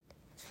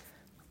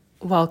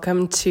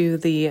Welcome to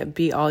the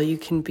Be All You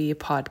Can Be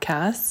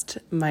podcast.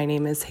 My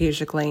name is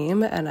Haja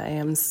Glame, and I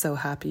am so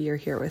happy you're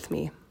here with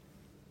me.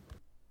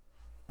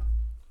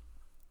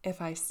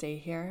 If I stay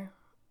here,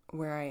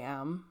 where I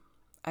am,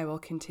 I will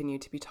continue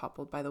to be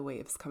toppled by the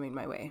waves coming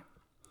my way.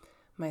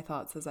 My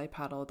thoughts as I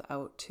paddled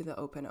out to the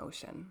open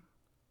ocean.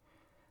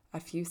 A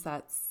few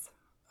sets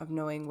of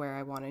knowing where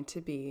I wanted to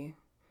be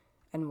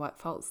and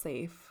what felt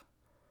safe,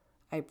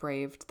 I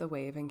braved the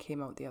wave and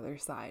came out the other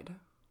side.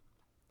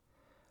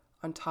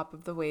 On top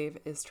of the wave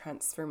is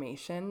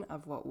transformation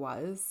of what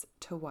was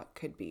to what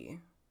could be.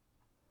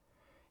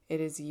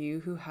 It is you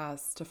who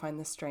has to find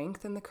the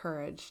strength and the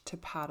courage to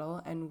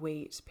paddle and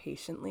wait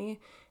patiently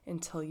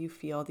until you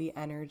feel the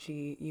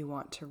energy you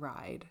want to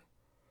ride.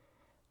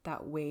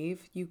 That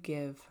wave you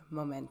give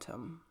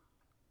momentum.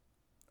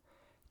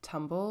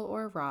 Tumble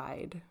or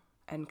ride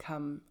and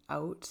come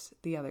out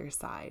the other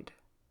side.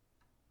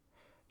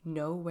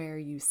 Know where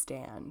you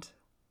stand.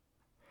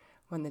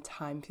 When the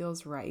time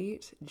feels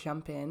right,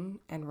 jump in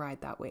and ride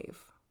that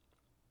wave.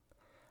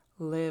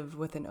 Live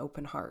with an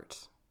open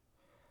heart.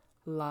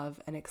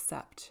 Love and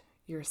accept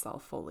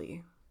yourself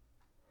fully.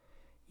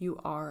 You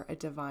are a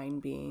divine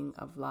being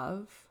of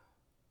love.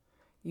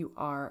 You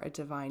are a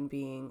divine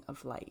being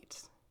of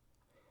light.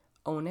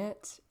 Own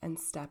it and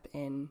step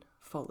in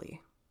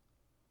fully.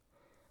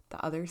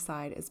 The other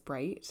side is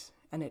bright,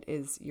 and it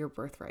is your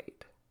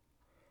birthright.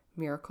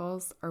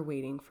 Miracles are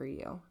waiting for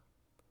you.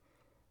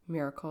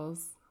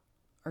 Miracles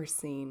are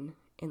seen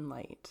in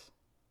light.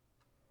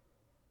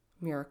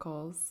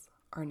 Miracles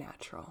are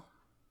natural.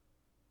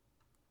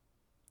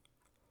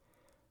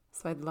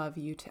 So I'd love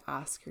you to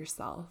ask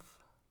yourself,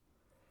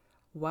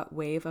 what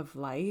wave of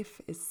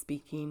life is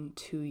speaking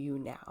to you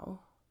now?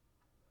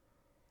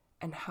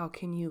 And how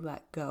can you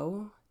let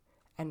go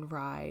and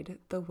ride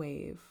the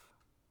wave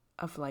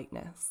of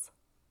lightness?